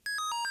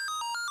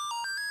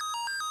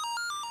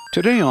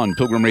Today on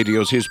Pilgrim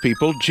Radio's His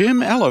People, Jim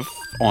Elliff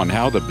on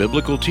how the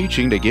biblical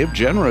teaching to give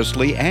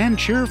generously and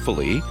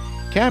cheerfully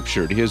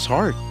captured his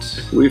heart.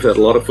 We've had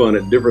a lot of fun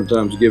at different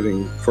times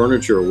giving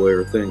furniture away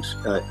or things.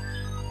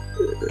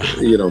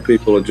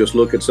 People will just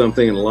look at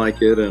something and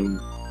like it, and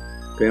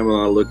Pam and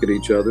I look at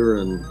each other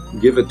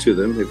and give it to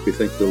them if we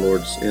think the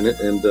Lord's in it.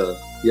 And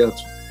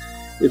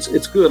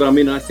it's good. I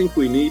mean, I think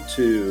we need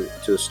to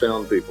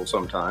astound people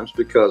sometimes,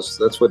 because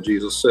that's what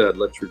Jesus said,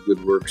 let your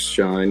good works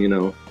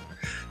shine,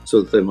 so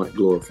that they might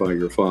glorify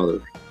your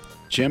Father.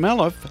 Jim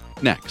Elliff,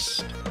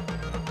 next.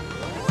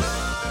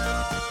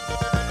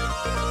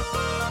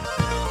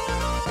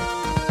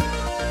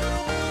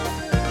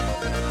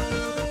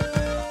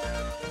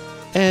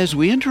 As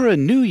we enter a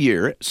new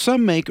year,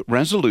 some make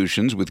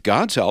resolutions with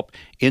God's help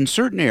in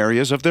certain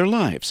areas of their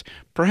lives,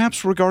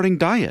 perhaps regarding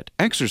diet,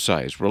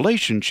 exercise,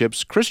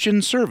 relationships,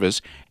 Christian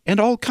service, and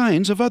all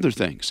kinds of other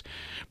things.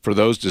 For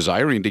those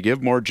desiring to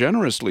give more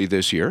generously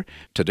this year,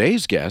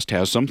 today's guest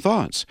has some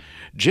thoughts.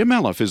 Jim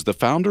Elliff is the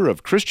founder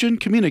of Christian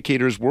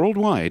Communicators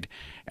Worldwide,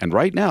 and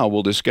right now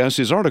we'll discuss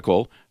his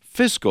article,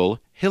 Fiscal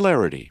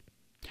Hilarity.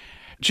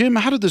 Jim,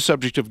 how did the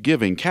subject of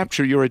giving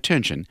capture your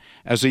attention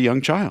as a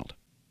young child?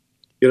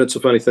 It's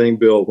a funny thing,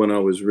 Bill. When I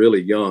was really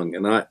young,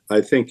 and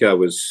I think I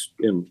was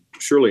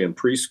surely in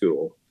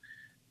preschool,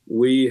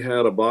 we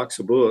had a box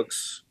of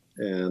books,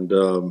 and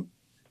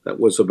that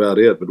was about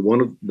it. But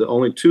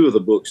only two of the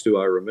books do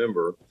I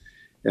remember,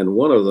 and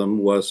one of them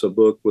was a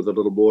book with a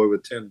little boy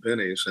with 10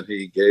 pennies, and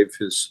he gave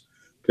his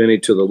penny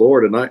to the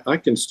Lord. And I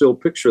can still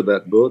picture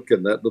that book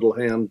and that little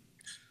hand,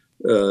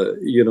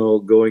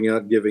 going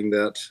out giving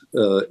that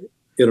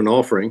in an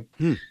offering.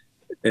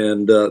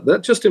 And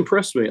that just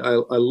impressed me. I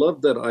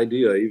loved that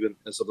idea even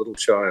as a little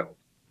child.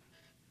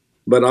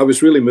 But I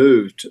was really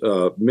moved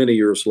many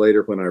years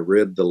later when I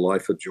read The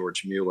Life of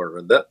George Mueller.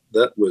 And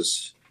that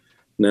was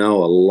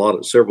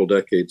now several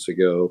decades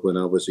ago, when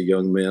I was a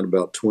young man,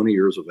 about 20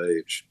 years of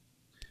age.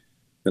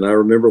 And I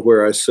remember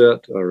where I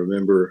sat. I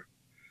remember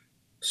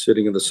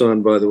sitting in the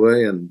sun, by the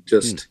way, and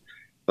just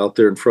out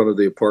there in front of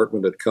the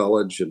apartment at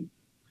college. And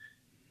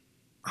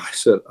I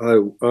said, I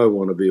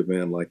want to be a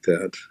man like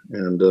that.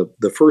 And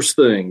the first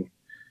thing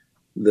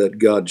that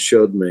God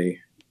showed me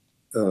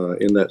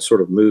in that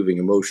sort of moving,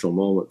 emotional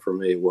moment for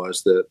me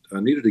was that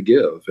I needed to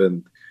give.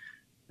 And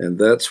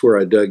that's where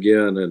I dug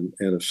in and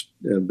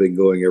have been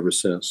going ever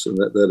since. And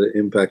that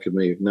impacted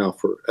me now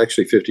for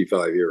actually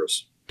 55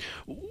 years.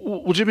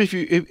 Well, Jim,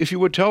 if you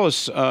would tell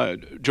us,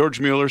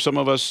 George Mueller, some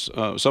of us,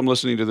 some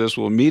listening to this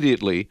will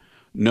immediately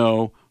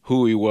know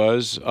who he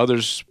was,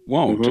 others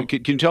won't.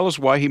 Mm-hmm. Can you tell us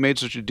why he made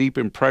such a deep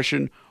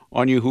impression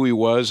on you, who he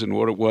was, and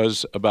what it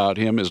was about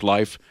him, his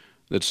life,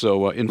 that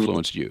so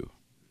influenced you?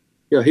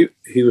 Yeah,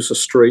 he was a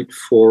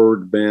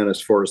straightforward man as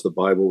far as the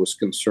Bible was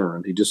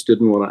concerned. He just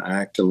didn't want to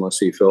act unless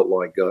he felt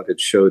like God had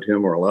showed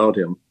him or allowed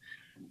him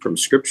from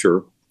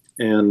Scripture.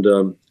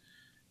 And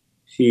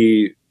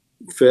he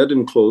fed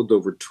and clothed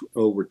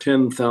over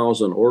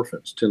 10,000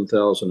 orphans,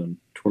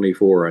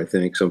 10,024, I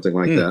think, something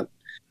like that,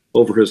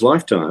 over his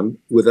lifetime,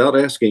 without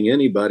asking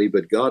anybody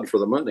but God for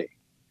the money.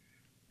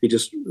 He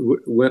just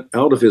went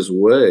out of his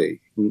way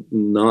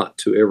not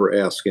to ever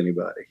ask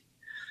anybody,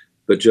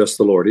 but just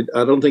the Lord.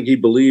 I don't think he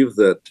believed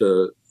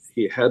that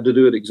he had to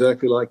do it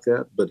exactly like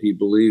that, but he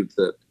believed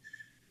that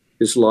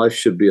his life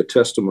should be a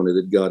testimony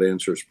that God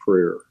answers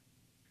prayer.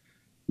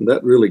 And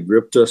that really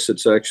gripped us.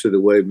 It's actually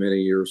the way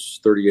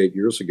 38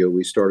 years ago,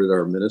 we started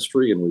our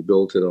ministry, and we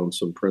built it on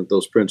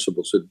those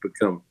principles that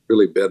become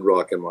really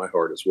bedrock in my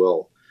heart as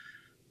well.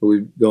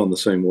 We've gone the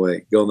same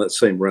way, gone that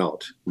same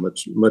route,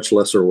 much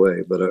lesser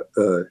way, but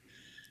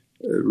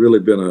really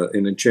been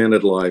an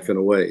enchanted life in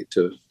a way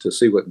to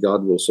see what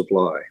God will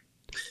supply.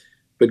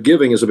 But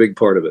giving is a big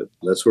part of it.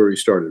 That's where we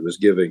started, was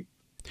giving.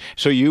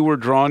 So you were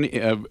drawn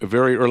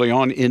very early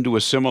on into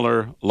a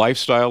similar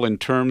lifestyle in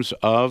terms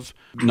of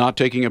not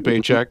taking a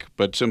paycheck,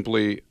 but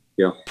simply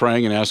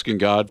praying and asking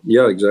God?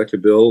 Yeah, exactly,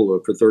 Bill.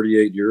 For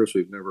 38 years,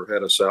 we've never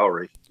had a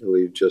salary.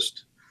 We've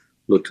just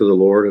looked to the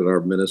Lord, and our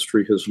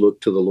ministry has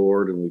looked to the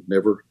Lord, and we've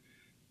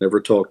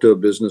never talked to a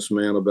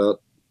businessman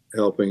about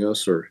helping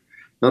us, or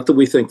not that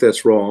we think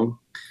that's wrong,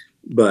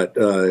 but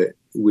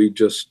we've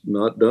just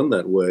not done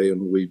that way,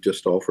 and we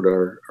just offered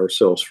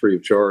ourselves free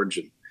of charge,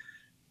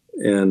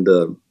 and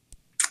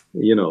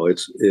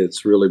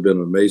it's really been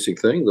an amazing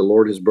thing. The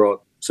Lord has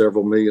brought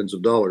several millions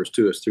of dollars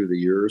to us through the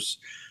years.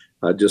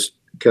 I just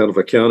kind of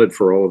accounted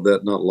for all of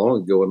that not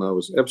long ago, and I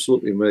was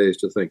absolutely amazed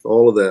to think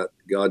all of that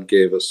God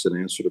gave us an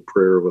answer to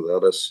prayer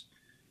without us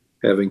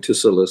having to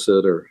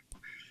solicit, or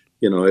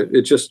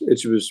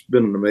it's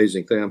been an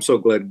amazing thing. I'm so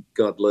glad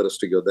God led us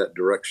to go that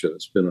direction.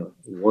 It's been a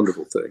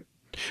wonderful thing,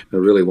 a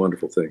really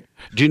wonderful thing.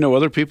 Do you know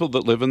other people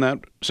that live in that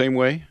same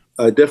way?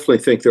 I definitely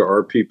think there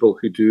are people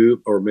who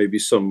do, or maybe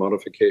some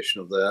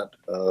modification of that.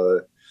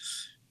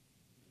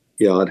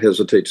 I'd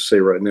hesitate to say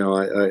right now.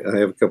 I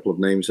have a couple of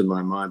names in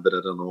my mind, but I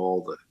don't know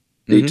all the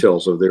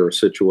details of their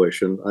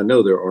situation. I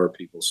know there are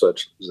people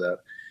such as that.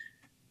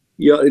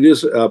 Yeah, it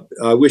is.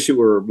 I wish it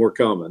were more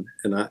common,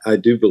 and I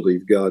do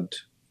believe God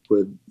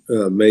would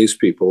amaze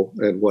people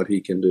at what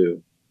he can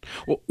do.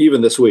 Well,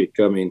 Even this week,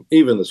 just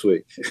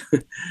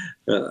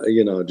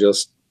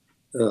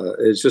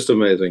it's just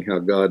amazing how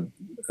God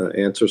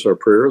answers our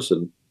prayers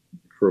and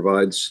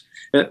provides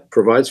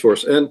for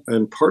us.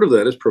 And part of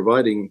that is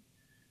providing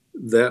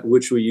that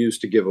which we use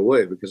to give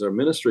away, because our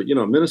ministry,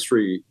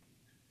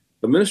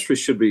 the ministry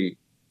should be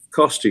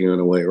costing you in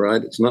a way,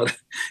 right? It's not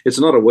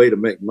a way to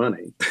make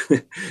money.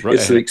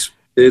 right.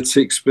 It's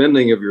the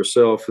expending of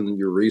yourself and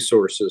your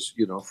resources,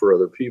 for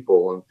other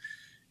people.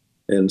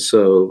 And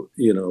so,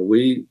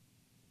 we,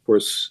 of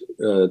course,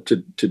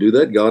 to do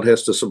that, God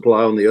has to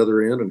supply on the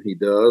other end, and he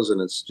does.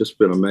 And it's just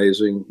been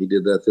amazing. He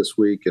did that this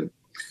week.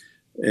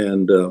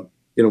 And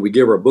we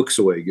give our books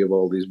away, give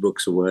all these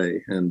books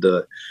away. And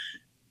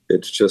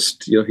it's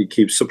just, he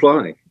keeps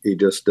supplying. He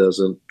just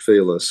doesn't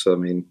fail us. I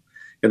mean,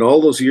 in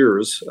all those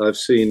years, I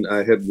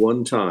had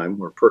one time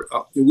where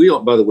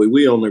by the way,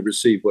 we only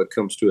receive what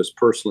comes to us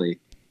personally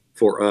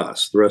for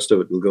us. The rest of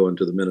it will go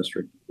into the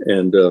ministry.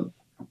 And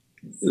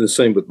the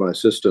same with my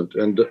assistant.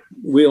 And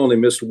we only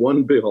missed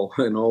one bill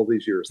in all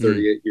these years,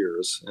 38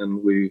 years.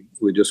 And we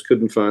just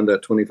couldn't find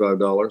that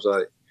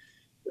 $25.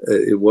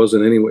 It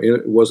wasn't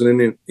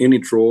in any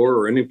drawer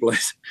or any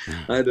place.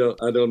 I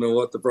don't know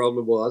what the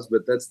problem was,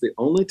 but that's the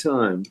only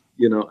time,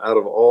 out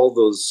of all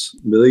those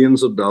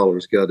millions of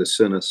dollars God has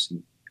sent us,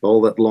 and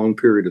all that long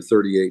period of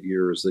 38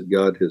 years,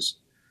 that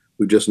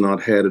we've just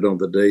not had it on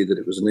the day that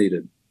it was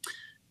needed.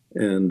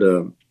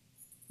 And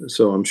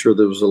so I'm sure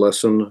there was a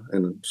lesson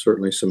and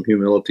certainly some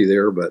humility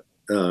there, but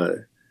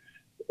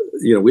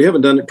we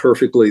haven't done it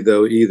perfectly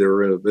though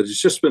either, but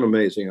it's just been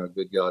amazing how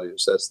good God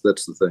is.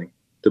 That's the thing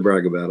to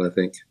brag about, I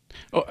think.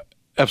 Oh,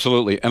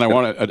 absolutely. And I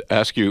want to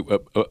ask you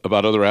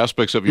about other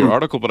aspects of your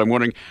article, but I'm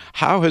wondering,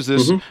 how has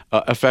this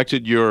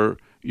affected your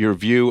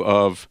view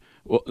of,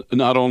 well,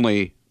 not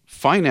only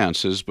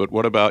finances, but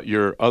what about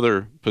your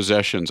other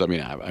possessions? I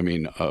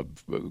mean,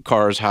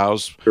 cars,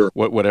 house, Sure.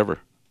 Whatever.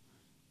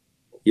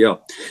 Yeah,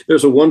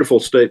 there's a wonderful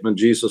statement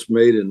Jesus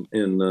made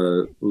in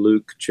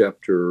Luke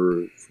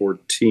chapter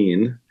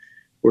 14,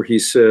 where he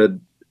said,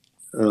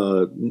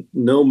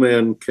 no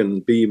man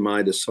can be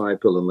my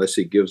disciple unless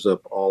he gives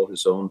up all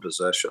his own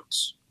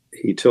possessions.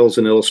 He tells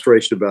an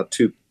illustration about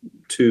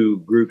two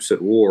groups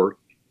at war,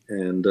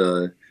 and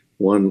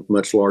one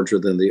much larger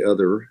than the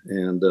other.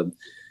 And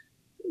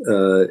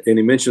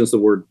he mentions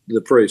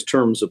the phrase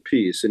terms of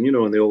peace. And,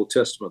 in the Old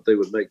Testament, they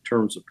would make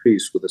terms of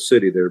peace with a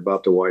city they're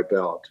about to wipe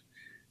out.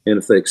 And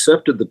if they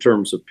accepted the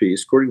terms of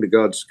peace, according to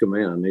God's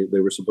command, they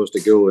were supposed to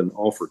go and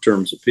offer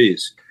terms of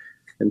peace.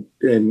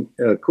 And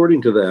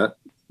according to that,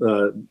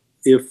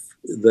 if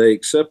they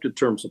accepted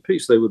terms of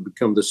peace, they would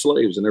become the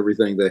slaves, and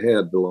everything they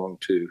had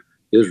belonged to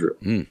Israel.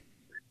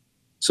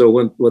 So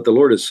what the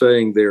Lord is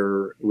saying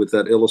there with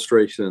that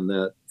illustration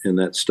and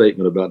that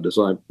statement about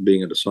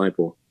being a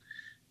disciple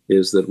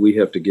is that we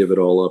have to give it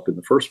all up in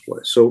the first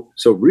place.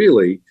 So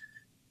really,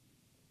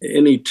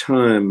 any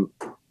time,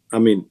 I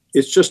mean,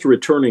 it's just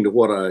returning to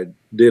what I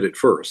did at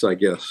first, I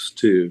guess,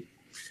 to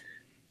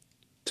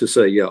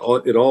say, yeah,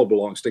 it all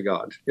belongs to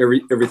God.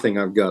 Everything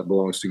I've got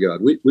belongs to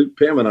God.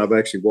 Pam and I've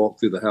actually walked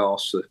through the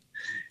house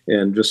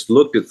and just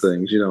looked at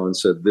things, and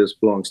said, this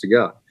belongs to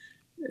God.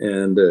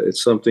 And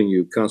it's something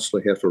you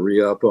constantly have to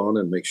re-up on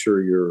and make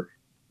sure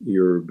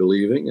you're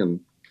believing.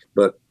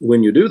 But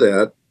when you do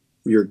that,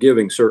 your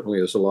giving certainly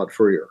is a lot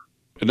freer.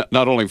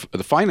 Not only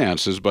the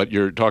finances, but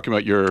you're talking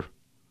about your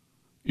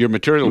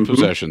material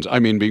possessions. I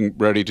mean, being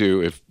ready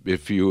to,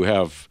 if you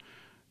have,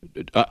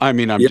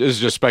 this is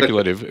just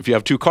speculative. If you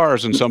have two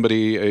cars and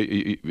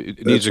somebody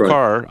needs a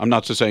car, I'm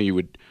not just saying you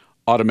would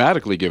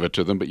automatically give it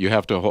to them, but you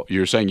have to.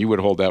 You're saying you would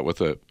hold that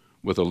with a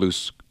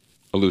loose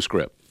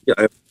grip.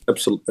 Yeah,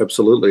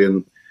 absolutely.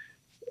 And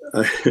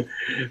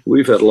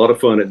we've had a lot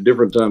of fun at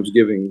different times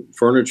giving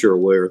furniture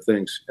away or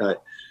things.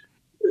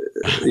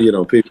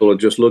 People will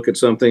just look at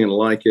something and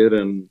like it,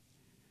 and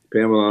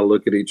Pam and I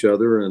look at each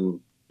other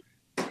and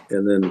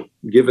then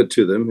give it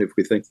to them if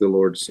we think the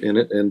Lord's in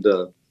it. And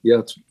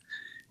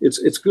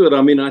it's good.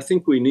 I mean, I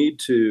think we need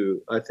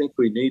to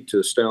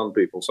astound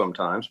people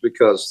sometimes,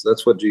 because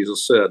that's what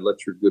Jesus said: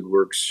 "Let your good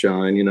works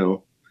shine,"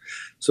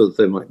 so that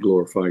they might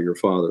glorify your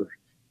Father.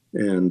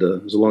 And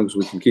as long as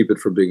we can keep it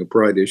from being a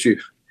pride issue,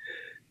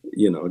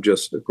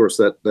 just of course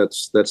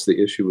that's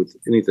the issue with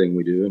anything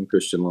we do in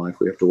Christian life.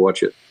 We have to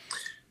watch it.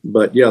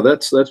 But yeah,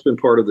 that's been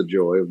part of the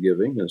joy of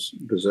giving, is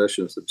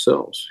possessions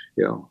themselves.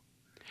 Yeah.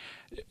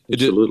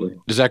 Absolutely.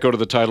 Does that go to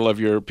the title of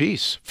your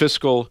piece,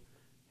 Fiscal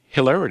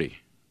Hilarity?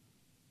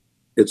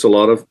 It's a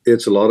lot of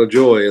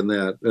joy in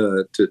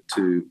that,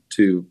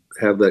 to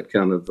have that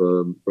kind of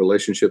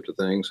relationship to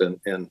things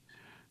and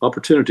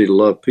opportunity to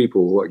love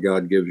people with what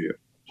God gives you.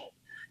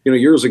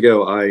 Years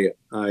ago,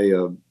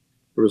 there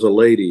was a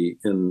lady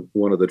in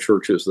one of the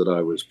churches that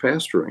I was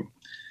pastoring,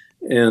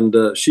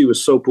 and she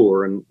was so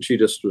poor, and she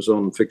just was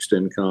on fixed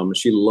income, and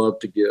she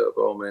loved to give.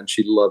 Oh man,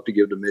 she loved to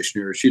give to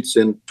missionaries. She'd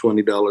send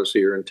 $20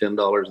 here and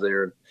 $10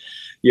 there.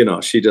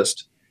 She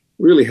just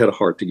really had a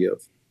heart to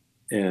give.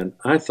 And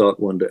I thought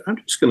one day, I'm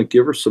just going to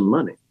give her some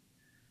money.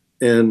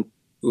 And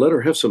let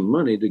her have some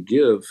money to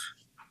give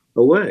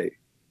away.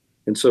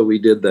 And so we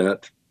did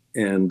that.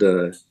 And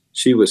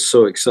she was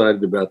so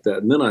excited about that.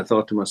 And then I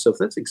thought to myself,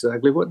 that's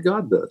exactly what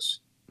God does.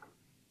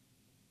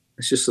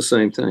 It's just the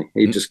same thing.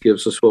 He just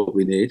gives us what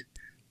we need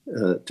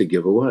to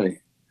give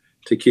away,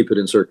 to keep it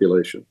in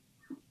circulation.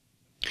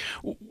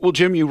 Well,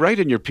 Jim, you write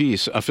in your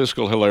piece, A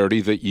Fiscal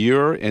Hilarity, that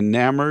you're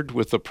enamored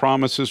with the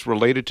promises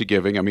related to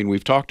giving. I mean,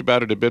 we've talked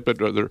about it a bit,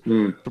 but are there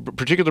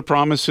particular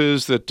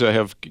promises that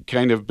have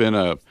kind of been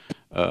a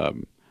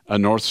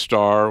North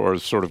Star or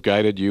sort of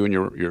guided you and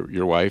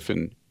your wife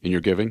in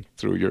your giving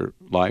through your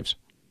lives?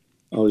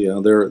 Oh,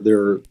 yeah.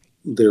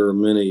 There are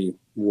many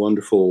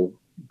wonderful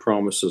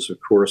promises, of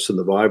course, in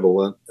the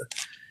Bible.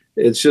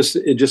 It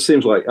just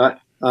seems like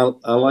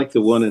I like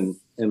the one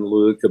in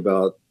Luke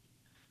about,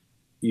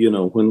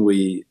 when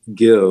we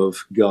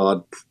give,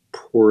 God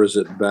pours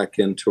it back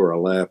into our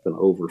lap and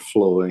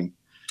overflowing.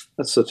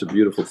 That's such a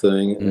beautiful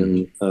thing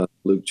in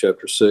Luke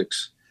chapter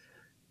 6.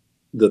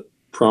 The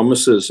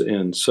promises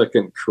in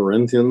 2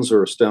 Corinthians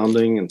are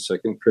astounding. In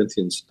 2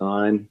 Corinthians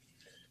 9,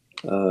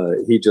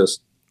 he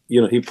just,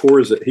 he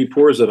pours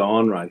it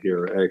on right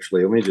here.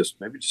 Actually, let me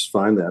maybe just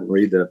find that and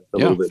read that a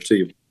little bit to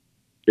you.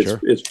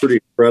 It's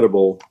pretty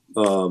incredible.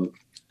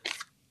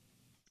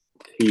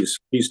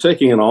 He's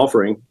taking an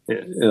offering,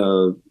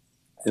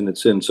 and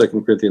it's in 2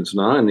 Corinthians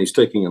 9. And he's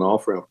taking an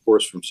offering, of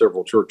course, from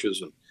several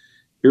churches. And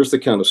here's the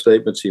kind of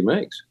statements he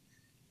makes.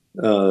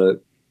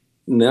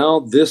 Now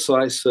this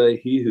I say,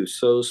 he who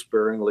sows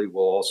sparingly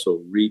will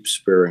also reap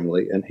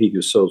sparingly, and he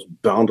who sows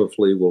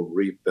bountifully will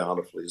reap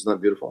bountifully. Isn't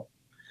that beautiful?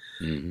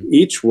 Mm-hmm.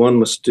 Each one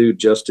must do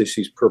just as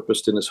he's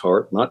purposed in his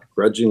heart, not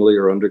grudgingly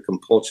or under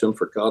compulsion,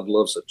 for God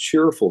loves a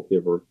cheerful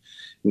giver,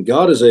 and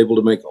God is able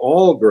to make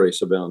all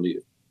grace abound to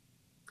you,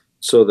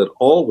 so that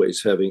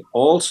always having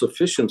all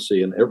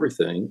sufficiency in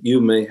everything,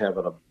 you may have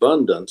an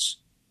abundance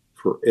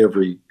for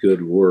every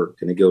good work.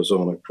 And he goes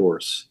on, of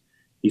course.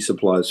 He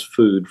supplies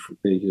food.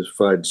 He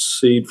provides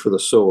seed for the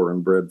sower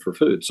and bread for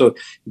food. So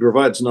he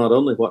provides not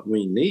only what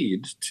we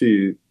need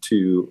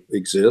to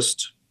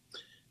exist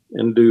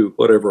and do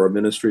whatever our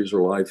ministries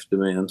or life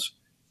demands,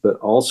 but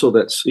also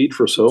that seed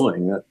for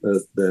sowing,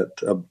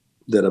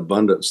 that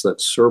abundance,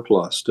 that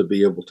surplus to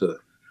be able to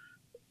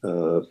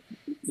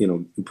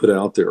put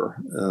out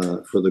there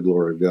for the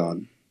glory of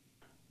God.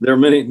 There are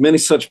many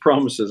such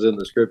promises in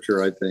the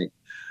scripture, I think,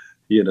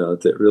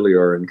 that really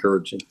are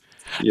encouraging.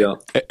 Yeah.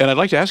 And I'd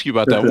like to ask you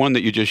about that one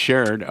that you just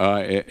shared.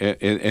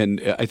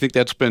 And I think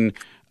that's been,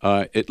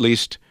 at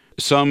least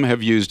some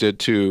have used it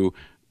to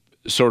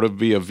sort of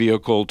be a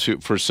vehicle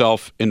for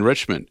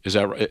self-enrichment.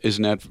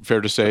 Isn't that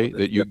fair to say,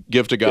 that you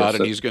give to God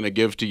and he's going to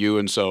give to you?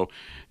 And so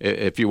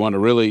if you want to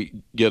really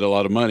get a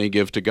lot of money,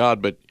 give to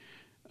God. But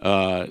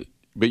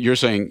you're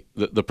saying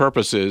the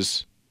purpose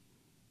is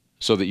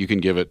so that you can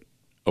give it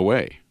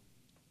away.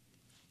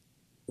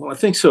 Well, I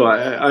think so.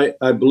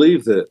 I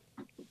believe that,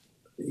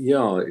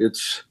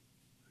 it's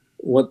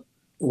what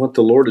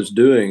the Lord is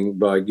doing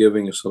by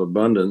giving us an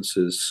abundance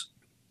is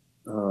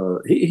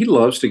he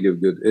loves to give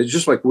good. It's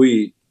just like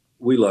we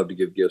love to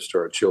give gifts to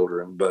our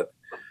children. But,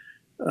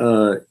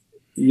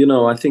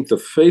 I think the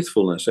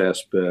faithfulness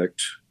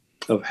aspect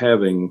of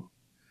having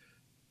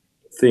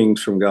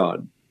things from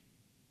God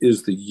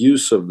is the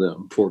use of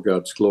them for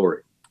God's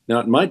glory. Now,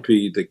 it might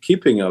be the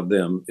keeping of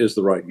them is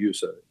the right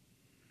use of it.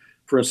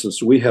 For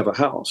instance, we have a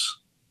house,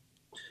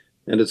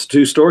 and it's a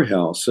 2-story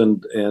house,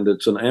 and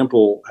it's an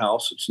ample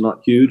house. It's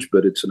not huge,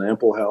 but it's an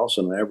ample house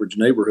in an average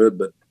neighborhood.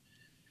 But,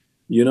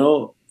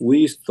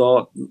 we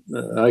thought,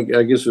 I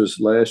guess it was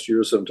last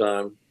year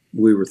sometime,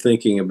 we were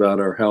thinking about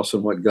our house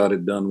and what God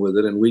had done with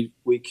it. And we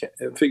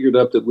figured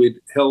out that we'd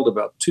held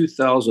about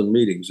 2,000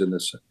 meetings in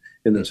this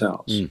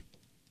house. Mm.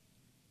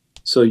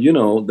 So,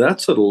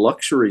 that's a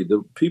luxury.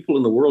 The people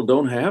in the world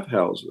don't have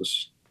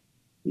houses,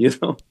 Yeah.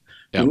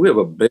 And we have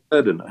a bed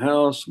and a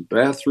house and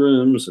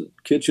bathrooms and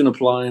kitchen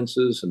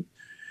appliances.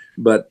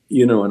 But,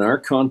 in our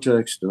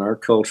context, in our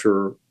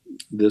culture,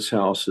 this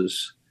house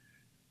has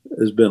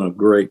been a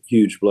great,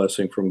 huge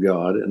blessing from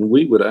God. And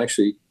we could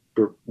actually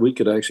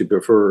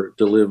prefer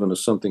to live in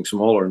something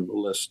smaller and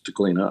less to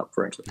clean up,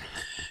 frankly.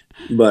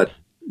 But,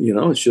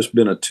 it's just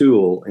been a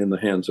tool in the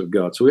hands of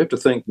God. So we have to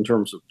think in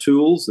terms of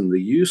tools and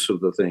the use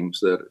of the things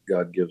that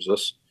God gives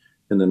us,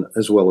 and then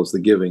as well as the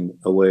giving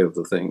away of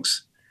the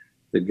things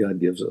that God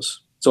gives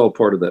us. It's all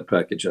part of that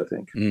package, I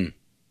think. Mm.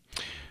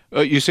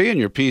 You say in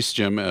your piece,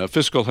 Jim,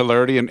 fiscal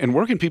hilarity, and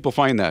where can people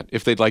find that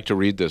if they'd like to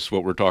read this,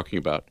 what we're talking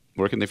about?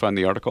 Where can they find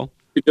the article?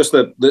 Just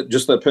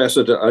that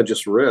passage I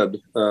just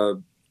read.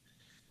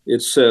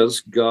 It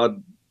says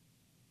God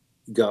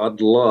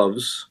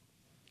loves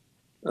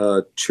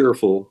a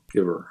cheerful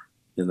giver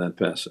in that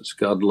passage.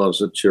 God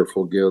loves a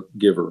cheerful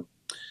giver.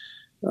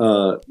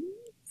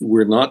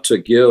 We're not to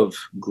give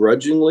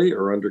grudgingly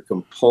or under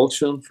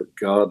compulsion, for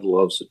God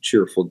loves a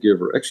cheerful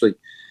giver. Actually,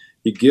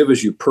 you give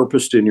as you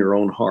purposed in your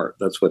own heart.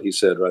 That's what he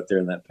said right there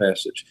in that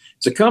passage.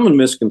 It's a common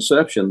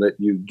misconception that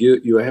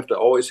you have to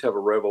always have a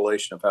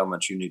revelation of how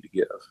much you need to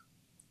give.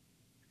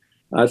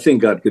 I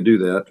think God could do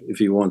that if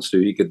he wants to.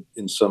 He could,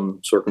 in some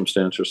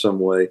circumstance or some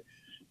way,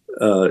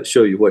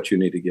 show you what you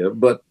need to give.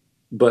 But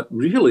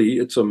really,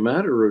 it's a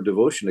matter of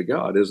devotion to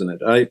God,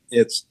 isn't it?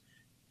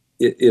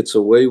 It's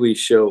a way we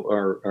show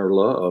our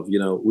love.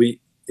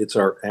 It's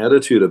our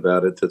attitude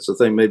about it that's the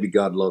thing. Maybe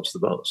God loves the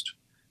most,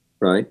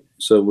 right?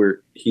 So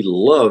he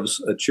loves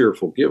a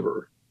cheerful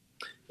giver.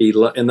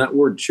 And that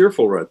word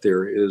cheerful right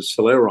there is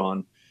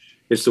hilaron.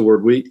 It's the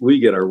word we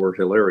get our word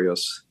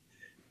hilarious.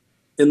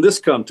 In this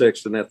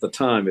context, and at the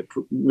time, it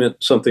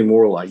meant something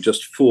more like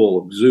just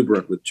full,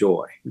 exuberant with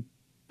joy.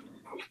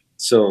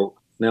 So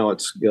now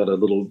it's got a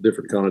little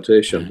different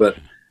connotation, but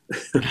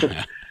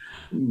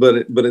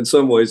but in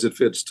some ways it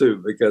fits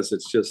too, because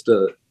it's just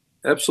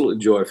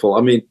absolutely joyful.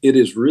 I mean, it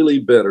is really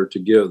better to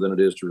give than it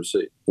is to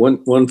receive.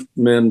 One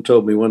man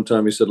told me one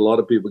time, he said, a lot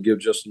of people give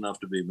just enough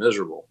to be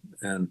miserable.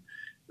 And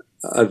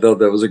I thought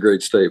that was a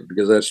great statement,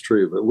 because that's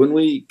true. But when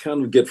we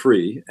kind of get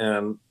free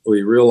and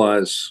we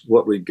realize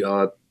what we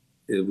got,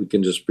 we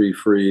can just be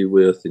free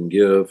with and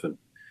give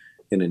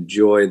and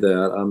enjoy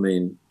that. I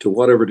mean, to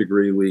whatever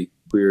degree we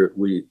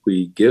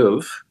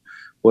give,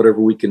 whatever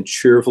we can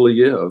cheerfully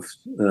give,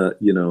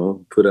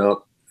 put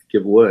out,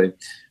 give away.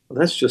 Well,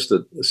 that's just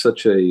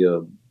such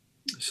a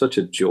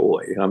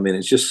joy. I mean,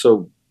 it's just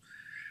so.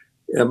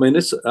 I mean,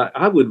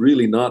 I would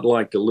really not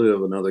like to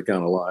live another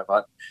kind of life.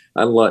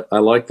 I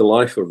like the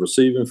life of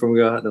receiving from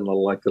God, and I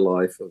like the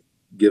life of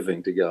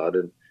giving to God.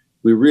 And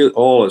we really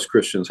all as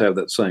Christians have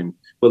that same.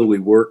 Whether we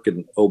work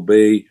and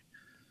obey,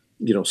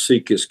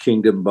 seek his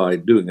kingdom by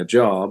doing a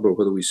job, or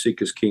whether we seek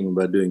his kingdom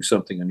by doing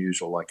something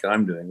unusual like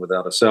I'm doing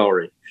without a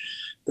salary,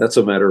 that's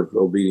a matter of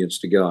obedience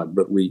to God.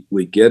 But we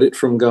get it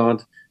from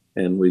God,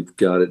 and we've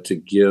got it to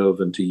give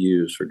and to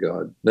use for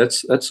God.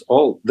 That's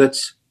all.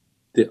 That's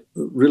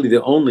really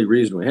the only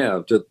reason we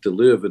have to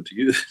live and to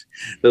use.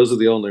 Those are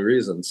the only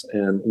reasons,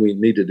 and we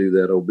need to do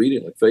that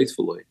obediently,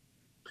 faithfully,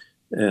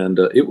 and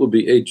it will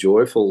be a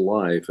joyful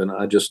life. And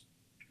I just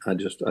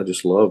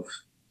love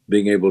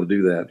being able to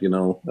do that,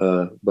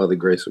 by the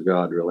grace of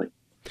God, really.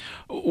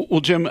 Well,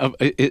 Jim,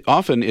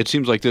 often it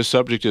seems like this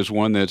subject is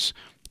one that's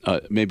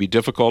maybe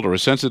difficult or a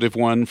sensitive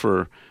one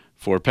for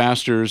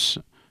pastors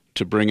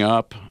to bring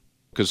up,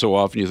 because so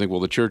often you think, well,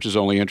 the church is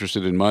only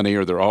interested in money,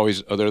 or they're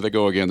always, oh, there they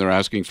go again, they're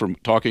asking for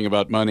talking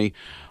about money.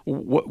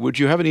 Would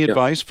you have any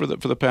advice for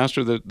the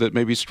pastor that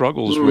maybe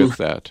struggles with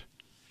that?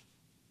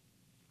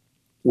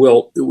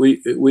 Well,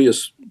 we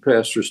as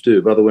pastors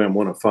do. By the way, I'm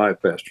one of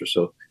 5 pastors,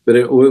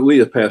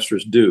 we as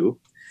pastors do,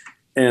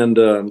 and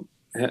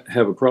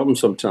have a problem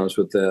sometimes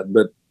with that.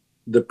 But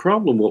the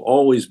problem will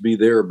always be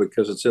there,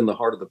 because it's in the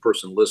heart of the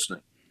person listening.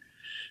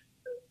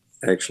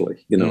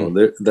 Actually,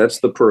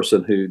 that's the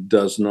person who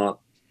does not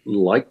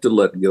like to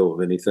let go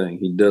of anything.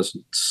 He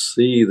doesn't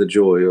see the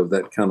joy of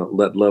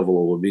that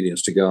level of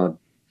obedience to God.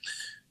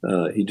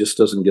 He just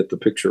doesn't get the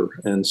picture.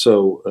 And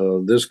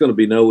so there's going to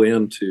be no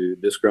end to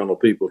disgruntled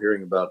people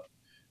hearing about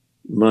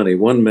money.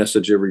 One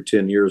message every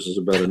 10 years is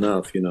about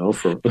enough,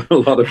 for a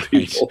lot of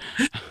people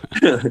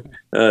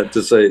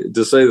to say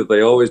that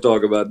they always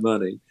talk about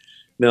money.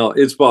 Now,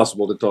 it's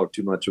possible to talk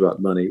too much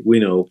about money. We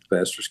know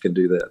pastors can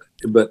do that.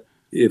 But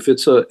if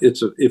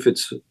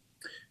it's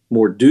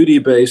more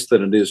duty-based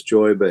than it is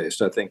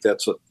joy-based, I think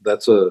that's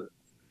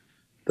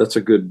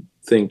a good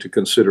thing to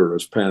consider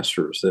as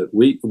pastors, that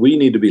we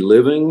need to be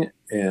living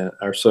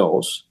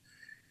ourselves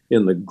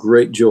in the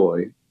great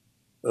joy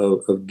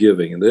of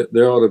giving. And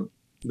there ought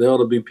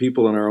to be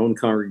people in our own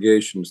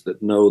congregations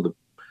that know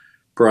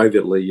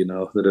privately,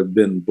 that have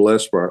been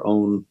blessed by our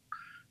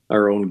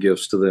own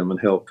gifts to them and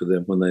help to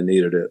them when they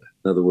needed it.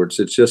 In other words,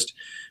 it's just,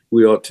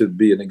 we ought to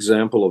be an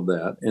example of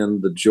that.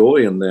 And the joy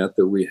in that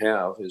we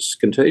have is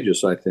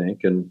contagious, I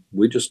think. And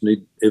we just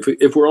need,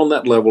 if we're on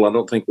that level, I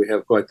don't think we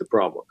have quite the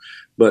problem.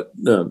 But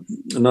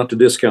not to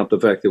discount the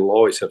fact that we'll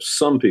always have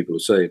some people who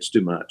say it's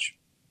too much.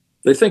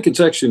 They think it's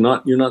actually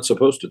not, you're not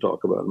supposed to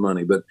talk about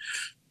money. But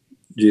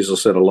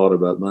Jesus said a lot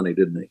about money,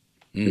 didn't he?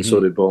 Mm-hmm. And so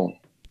did Paul,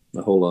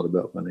 a whole lot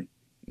about money.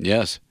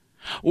 Yes.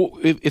 Well,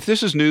 if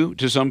this is new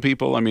to some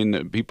people, I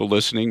mean, people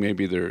listening,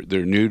 maybe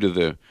they're new to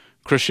the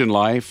Christian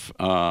life,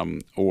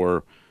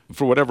 or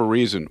for whatever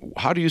reason,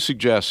 how do you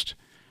suggest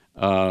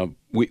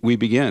we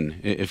begin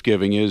if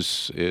giving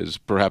is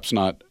perhaps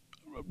not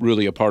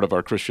really a part of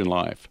our Christian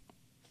life?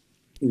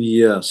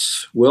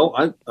 Yes. Well,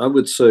 I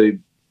would say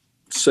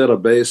set a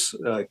base,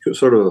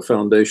 sort of a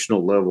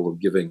foundational level of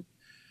giving,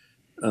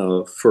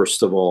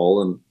 first of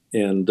all,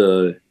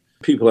 and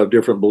people have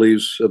different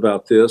beliefs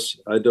about this.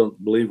 I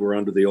don't believe we're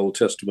under the Old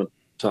Testament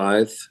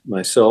tithe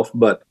myself,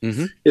 but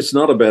it's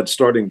not a bad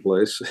starting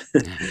place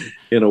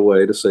in a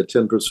way to say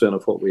 10%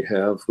 of what we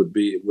have would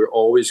be, we're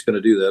always going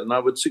to do that. And I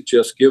would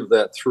suggest give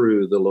that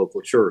through the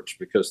local church,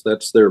 because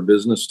that's their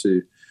business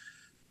to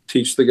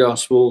teach the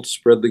gospel,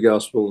 spread the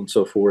gospel, and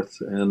so forth.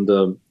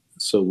 And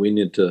so we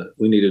need to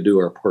do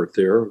our part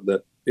there,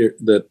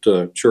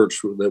 that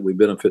church that we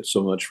benefit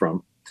so much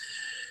from.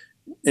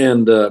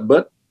 And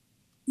but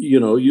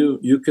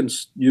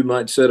you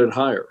might set it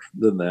higher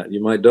than that.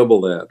 You might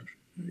double that.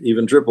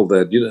 even triple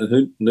that.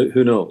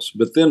 Who knows?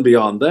 But then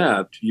beyond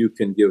that, you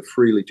can give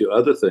freely to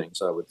other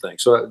things, I would think.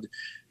 So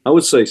I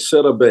would say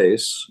set a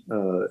base.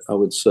 I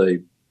would say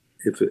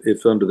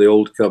if under the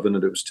old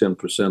covenant it was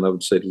 10%, I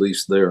would say at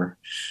least there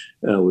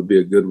would be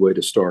a good way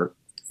to start.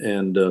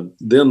 And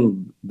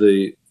then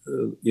there's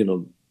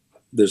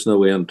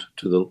no end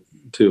to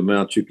the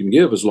amount you can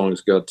give as long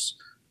as God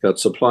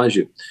supplies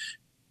you.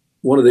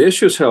 One of the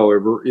issues,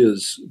 however,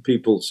 is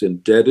people's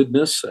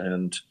indebtedness,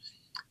 and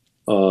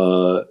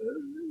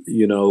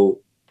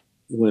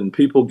when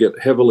people get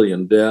heavily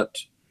in debt,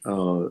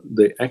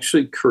 they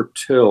actually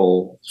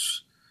curtail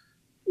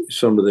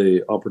some of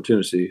the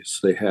opportunities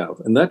they have.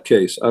 In that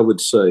case, I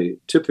would say,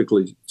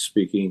 typically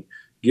speaking,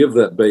 give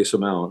that base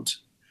amount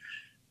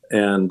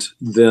and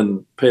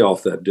then pay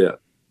off that debt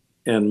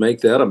and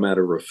make that a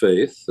matter of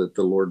faith that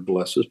the Lord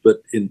blesses,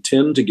 but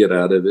intend to get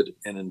out of it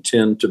and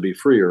intend to be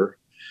freer,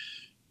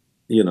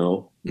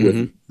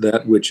 with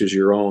that which is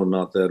your own,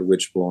 not that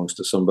which belongs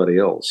to somebody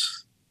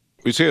else.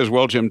 We say as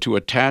well, Jim, to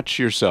attach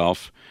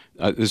yourself,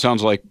 it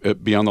sounds like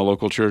beyond the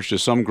local church, to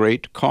some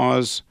great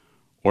cause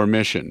or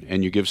mission,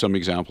 and you give some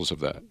examples of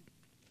that.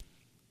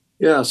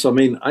 Yes,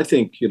 I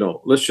think,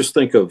 let's just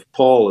think of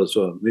Paul as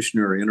a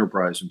missionary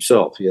enterprise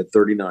himself. He had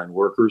 39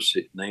 workers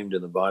named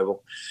in the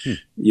Bible.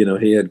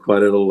 He had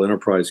quite a little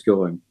enterprise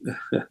going.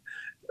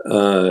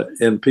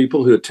 And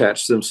people who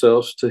attach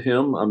themselves to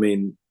him,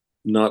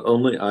 not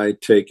only, I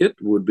take it,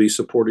 would be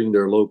supporting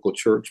their local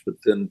church, but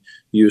then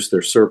use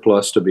their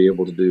surplus to be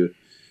able to do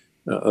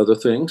other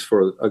things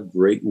for a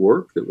great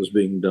work that was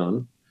being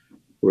done,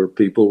 where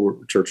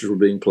churches were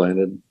being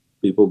planted,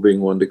 people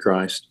being won to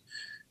Christ,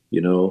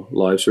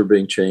 lives are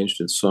being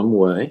changed in some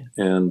way.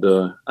 And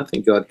I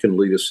think God can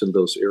lead us in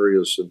those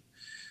areas. And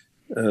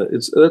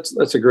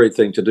that's a great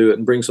thing to do.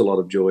 It brings a lot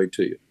of joy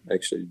to you,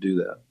 actually, to do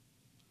that.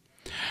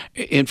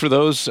 And for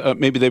those,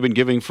 maybe they've been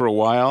giving for a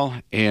while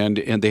and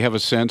they have a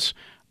sense,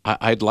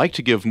 I'd like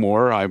to give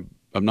more. I'm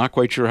not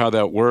quite sure how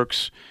that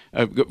works.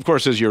 Of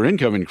course, as your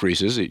income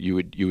increases, you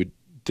would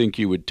think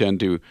you would tend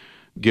to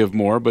give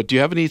more. But do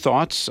you have any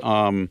thoughts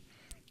on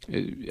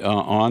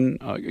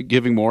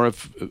giving more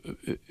if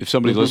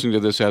somebody listening to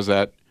this has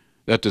that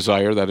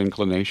desire, that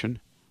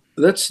inclination?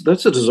 That's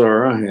a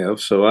desire I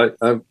have. So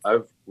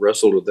I've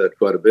wrestled with that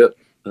quite a bit.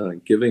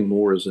 Giving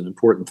more is an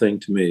important thing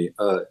to me.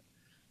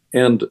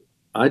 And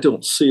I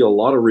don't see a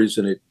lot of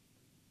reason it's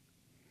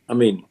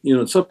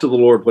up to the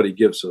Lord what he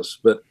gives us.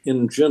 But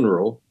in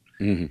general,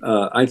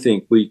 I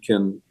think we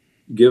can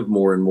give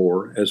more and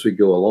more as we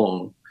go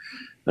along.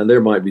 And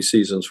there might be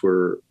seasons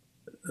where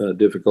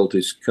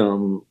difficulties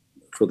come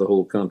for the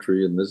whole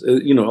country. And this,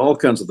 all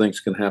kinds of things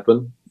can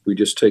happen. We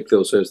just take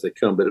those as they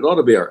come. But it ought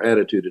to be our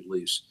attitude, at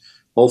least,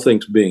 all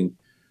things being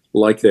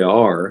like they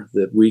are,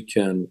 that we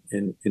can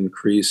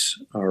increase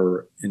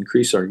our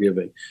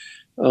giving.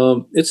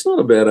 It's not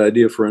a bad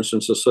idea, for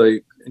instance, to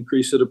say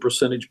increase it a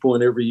percentage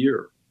point every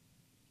year.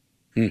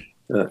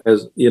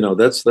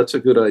 That's a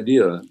good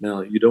idea.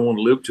 Now, you don't want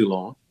to live too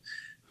long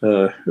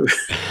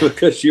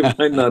because you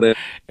might not have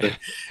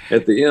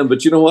at the end.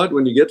 But you know what?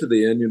 When you get to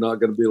the end, you're not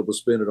going to be able to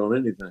spend it on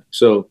anything.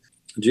 So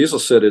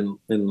Jesus said in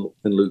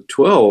Luke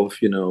 12,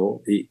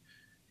 he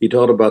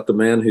taught about the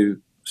man who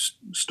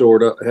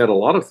had a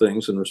lot of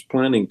things and was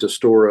planning to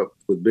store up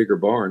with bigger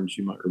barns.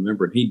 You might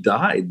remember, and he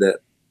died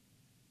that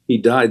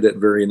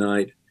very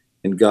night,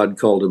 and God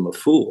called him a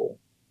fool.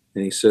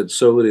 And he said,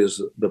 so it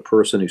is the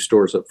person who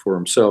stores up for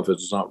himself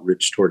is not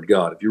rich toward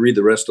God. If you read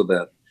the rest of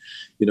that,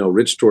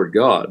 rich toward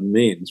God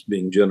means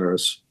being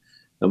generous,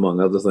 among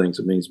other things.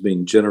 It means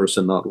being generous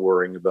and not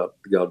worrying about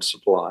God's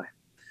supply.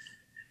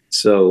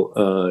 So,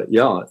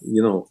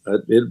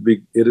 it'd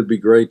be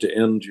great to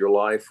end your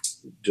life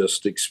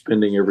just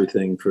expending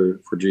everything for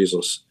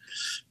Jesus,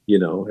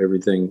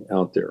 everything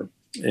out there.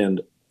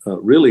 And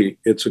really,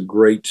 it's a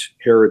great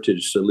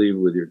heritage to leave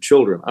with your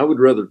children. I would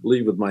rather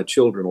leave with my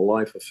children a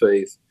life of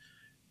faith,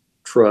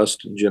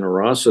 trust, and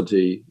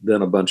generosity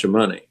than a bunch of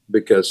money,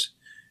 because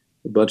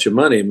a bunch of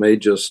money may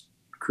just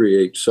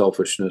create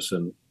selfishness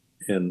and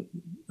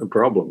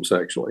problems,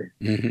 actually.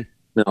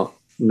 Now,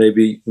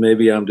 maybe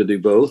I'm to do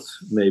both.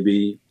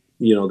 Maybe,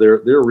 there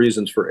are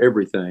reasons for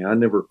everything. I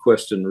never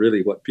question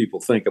really what people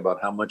think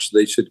about how much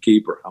they should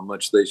keep or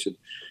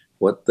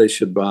what they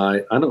should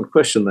buy. I don't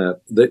question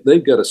that.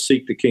 They've got to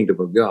seek the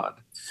kingdom of God.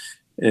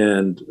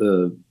 And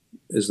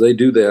as they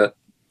do that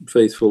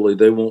faithfully,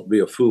 they won't be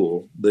a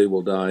fool. They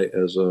will die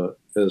as a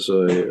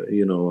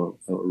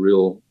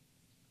real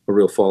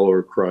follower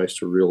of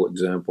Christ, a real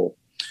example,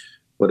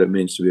 what it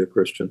means to be a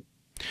Christian.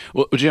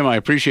 Well, Jim, I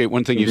appreciate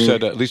one thing you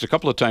said at least a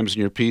couple of times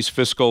in your piece,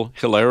 fiscal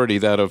hilarity,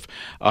 that of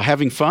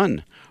having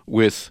fun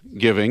with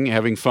giving,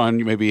 having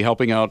fun, maybe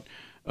helping out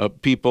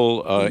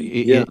people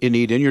in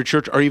need in your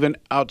church or even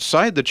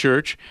outside the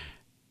church.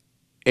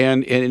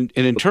 And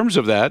in terms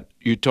of that,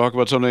 you talk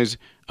about sometimes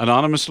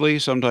anonymously,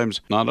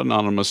 sometimes not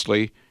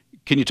anonymously.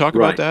 Can you talk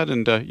about that?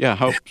 And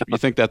how you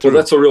think that through?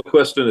 Well, that's a real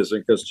question, isn't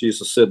it? Because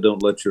Jesus said,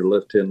 don't let your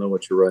left hand know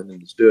what your right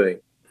hand is doing.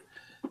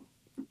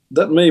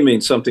 that may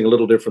mean something a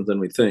little different than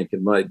we think.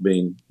 It might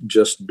mean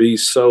just be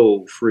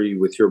so free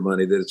with your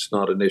money that it's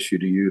not an issue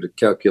to you to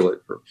calculate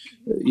for,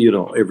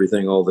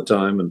 everything all the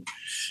time. And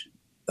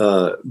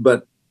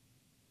but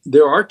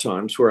there are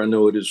times where I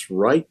know it is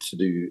right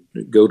to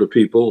go to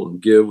people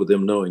and give with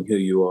them knowing who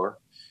you are,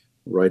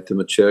 write them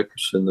a check, or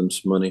send them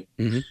some money.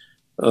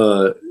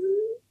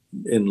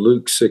 In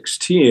Luke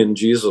 16,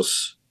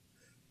 Jesus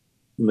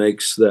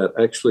makes that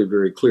actually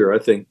very clear. I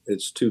think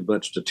it's too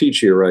much to teach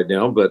here right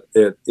now, but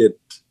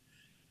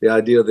the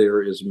idea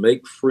there is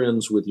make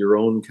friends with your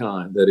own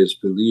kind, that is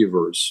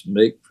believers,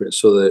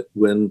 so that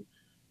when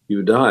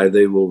you die,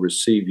 they will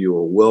receive you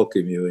or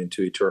welcome you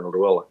into eternal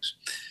dwellings.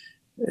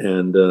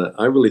 And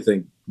I really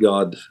think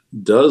God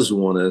does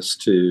want us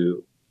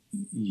to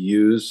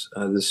use,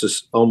 this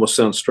is almost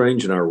sounds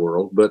strange in our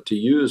world, but to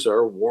use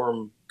our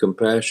warm,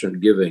 compassionate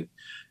giving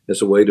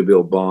as a way to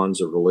build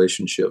bonds of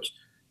relationships.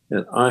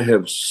 And I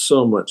have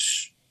so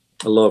much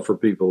love for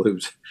people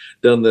who've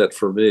done that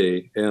for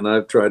me, and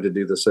I've tried to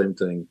do the same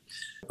thing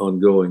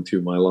ongoing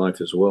through my life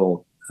as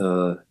well.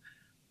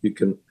 You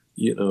can,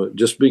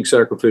 just being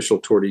sacrificial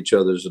toward each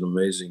other is an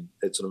amazing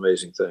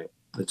thing.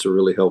 It's a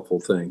really helpful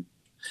thing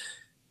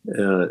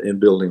in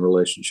building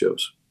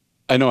relationships.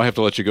 I know I have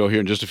to let you go here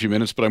in just a few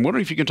minutes, but I'm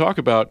wondering if you can talk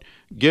about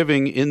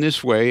giving in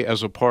this way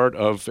as a part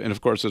of, and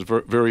of course, it's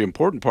a very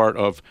important part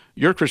of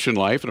your Christian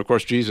life. And of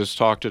course, Jesus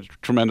talked a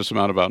tremendous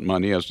amount about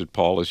money, as did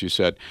Paul, as you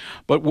said.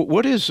 But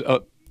what is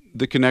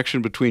the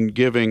connection between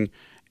giving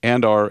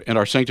and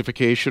our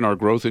sanctification, our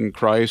growth in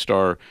Christ,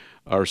 our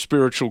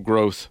spiritual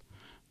growth?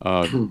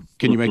 Can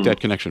you make that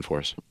connection for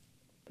us?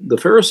 The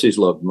Pharisees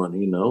loved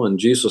money, and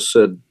Jesus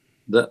said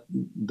that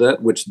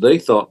which they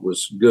thought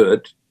was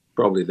good,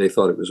 probably they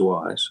thought it was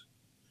wise,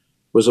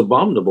 was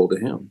abominable to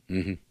him.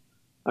 Mm-hmm.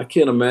 I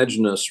can't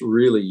imagine us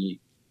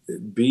really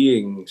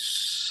being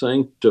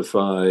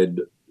sanctified.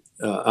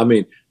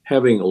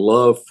 Having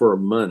love for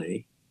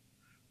money,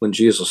 when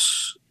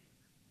Jesus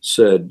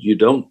said,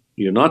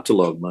 you're not to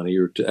love money,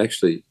 you're to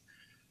actually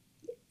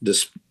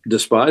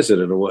despise it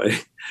in a way,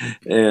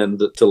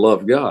 and to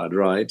love God,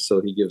 right?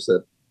 So he gives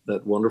that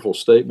wonderful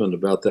statement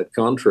about that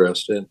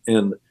contrast,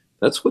 and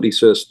that's what he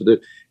says to do.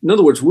 In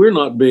other words, we're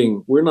not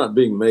being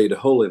made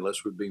holy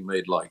unless we're being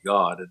made like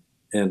God.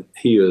 And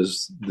he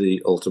is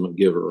the ultimate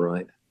giver,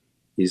 right?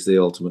 He's the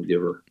ultimate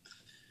giver.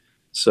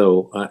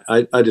 So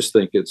I just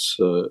think it's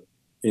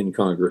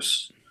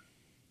incongruous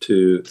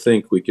to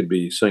think we could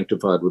be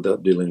sanctified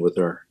without dealing with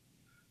our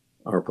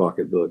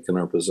pocketbook and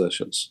our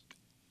possessions.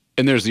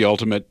 And there's the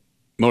ultimate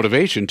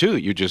motivation, too,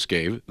 you just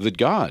gave, that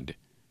God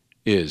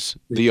is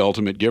the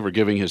ultimate giver,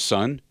 giving his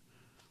Son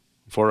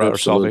for our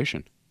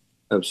salvation.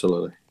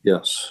 Absolutely.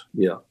 Yes.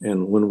 Yeah.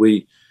 And when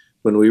we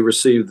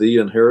receive the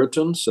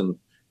inheritance, and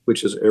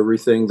which is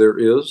everything there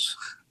is,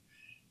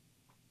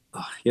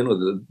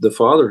 the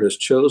Father has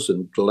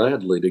chosen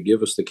gladly to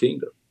give us the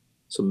kingdom.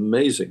 It's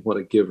amazing what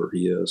a giver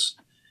he is.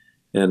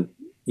 And,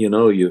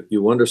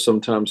 you wonder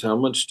sometimes, how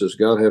much does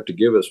God have to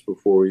give us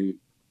before you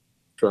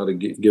try to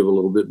give a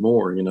little bit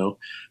more,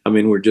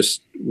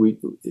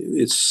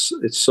 it's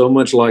so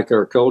much like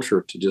our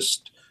culture to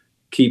just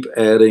keep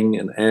adding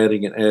and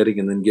adding and adding,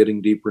 and then getting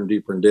deeper and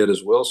deeper in debt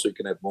as well, so you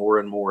can have more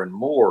and more and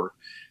more.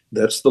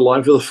 That's the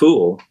life of the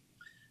fool,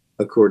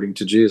 according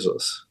to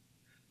Jesus.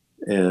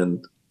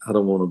 And I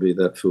don't want to be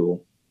that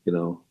fool. I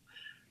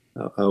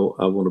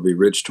want to be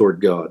rich toward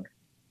God.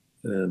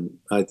 And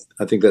I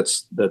think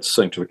that's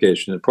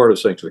sanctification, and part of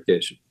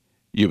sanctification.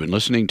 You've been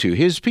listening to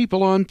His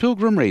People on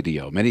Pilgrim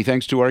Radio. Many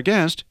thanks to our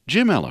guest,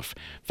 Jim Elliff,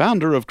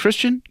 founder of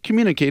Christian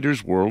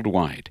Communicators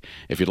Worldwide.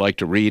 If you'd like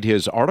to read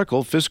his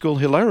article, Fiscal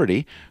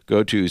Hilarity,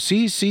 go to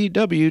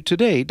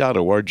ccwtoday.org.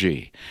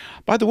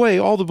 By the way,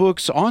 all the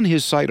books on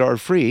his site are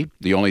free.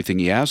 The only thing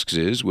he asks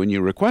is, when you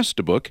request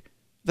a book,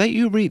 that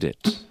you read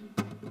it.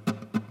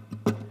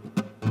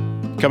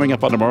 Coming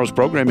up on tomorrow's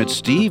program, it's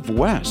Steve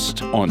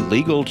West on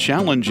legal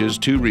challenges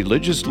to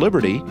religious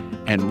liberty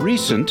and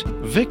recent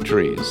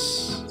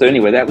victories. So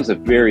anyway, that was a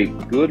very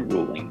good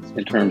ruling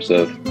in terms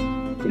of,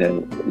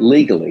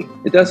 legally.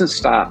 It doesn't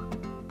stop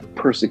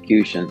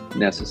persecution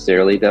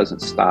necessarily. It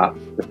doesn't stop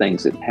the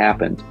things that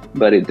happened,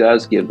 but it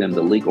does give them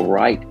the legal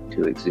right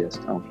to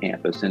exist on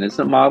campus. And it's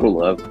a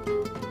model of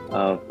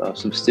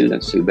some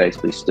students who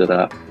basically stood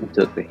up and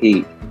took the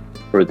heat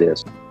for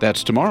this.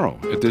 That's tomorrow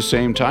at this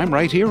same time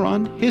right here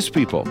on His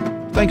People.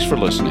 Thanks for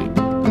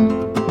listening.